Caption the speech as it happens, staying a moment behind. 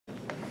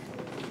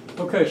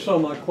Okay, so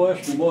my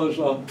question was,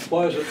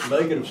 why is it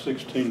negative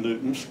 16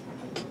 newtons?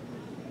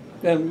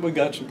 And we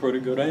got some pretty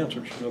good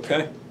answers,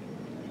 okay?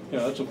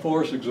 Yeah, it's a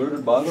force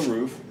exerted by the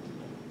roof,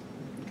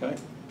 okay?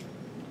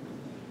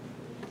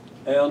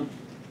 And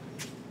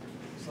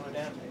Slow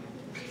down.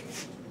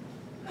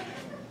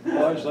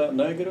 why is that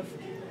negative?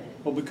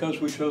 Well,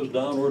 because we chose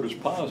downward as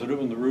positive,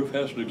 and the roof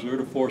has to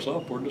exert a force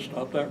upward to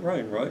stop that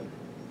rain, right?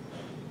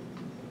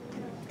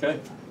 Okay?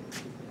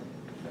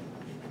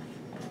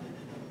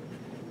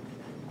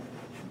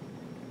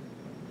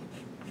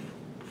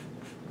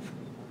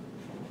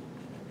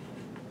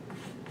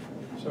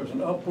 So there's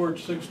an upward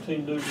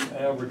 16 Newton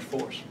average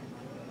force.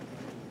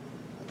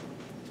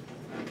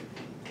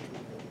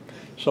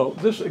 So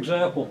this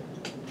example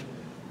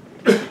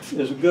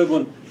is a good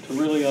one to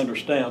really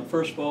understand.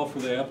 First of all, for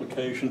the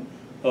application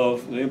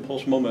of the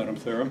impulse momentum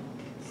theorem,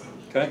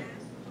 okay?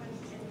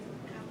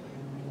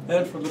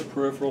 And for the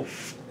peripheral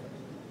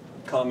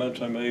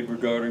comments I made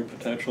regarding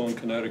potential and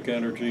kinetic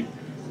energy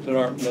that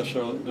aren't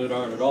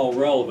at all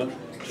relevant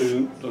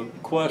to the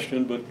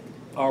question, but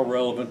are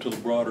relevant to the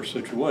broader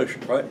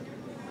situation, right?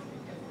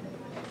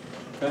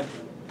 Okay.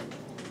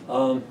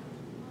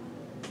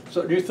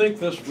 So do you think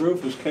this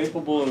roof is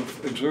capable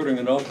of exerting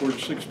an upward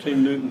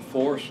 16 Newton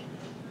force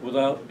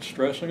without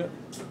stressing it?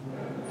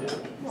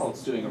 Well,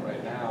 it's doing it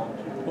right now.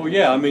 Well,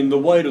 yeah, I mean, the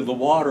weight of the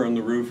water in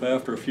the roof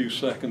after a few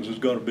seconds is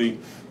going to be,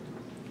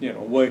 you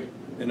know, way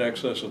in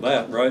excess of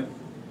that, right?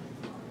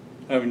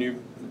 I mean,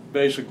 you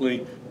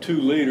basically 2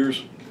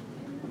 liters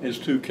is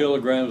 2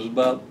 kilograms,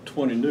 about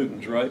 20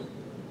 newtons, right?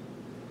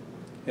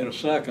 In a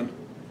second,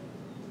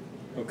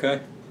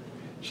 okay?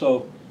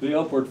 So the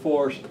upward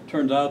force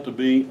turns out to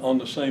be on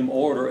the same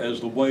order as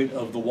the weight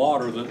of the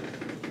water that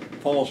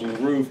falls on the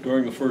roof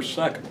during the first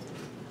second,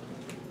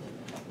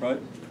 right?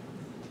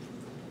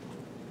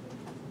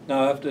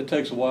 Now, after it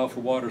takes a while for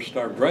water to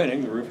start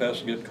draining, the roof has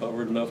to get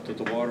covered enough that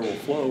the water will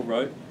flow,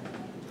 right?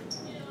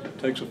 It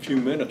takes a few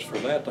minutes for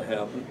that to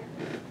happen.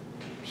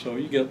 So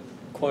you get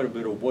quite a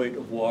bit of weight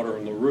of water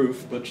on the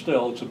roof, but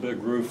still it's a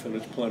big roof and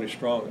it's plenty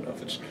strong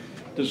enough. It's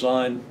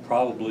designed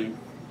probably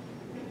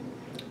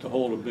to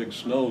hold a big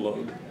snow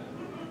load,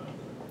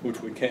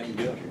 which we can't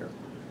get here.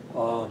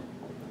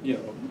 You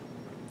know,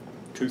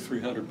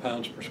 200-300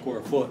 pounds per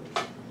square foot,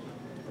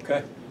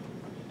 okay?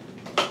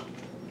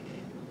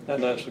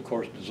 And that's, of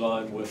course,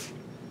 designed with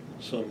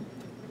some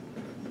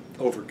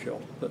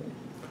overkill. But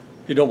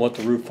you don't want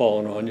the roof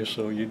falling on you,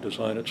 so you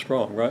design it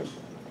strong, right?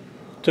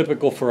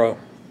 Typical for a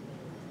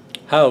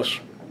house,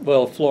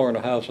 well, floor in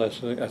a house, I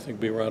think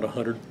be around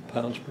 100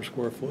 pounds per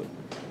square foot.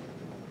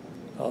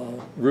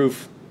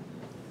 Roof,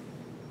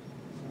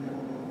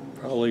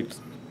 probably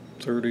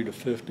 30 to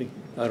 50.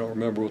 I don't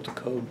remember what the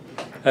code.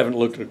 I haven't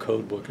looked at a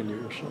code book in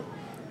years. So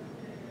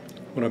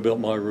when I built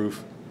my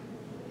roof,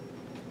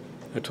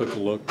 I took a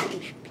look. It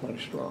was plenty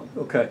strong.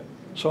 Okay.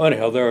 So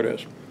anyhow, there it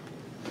is.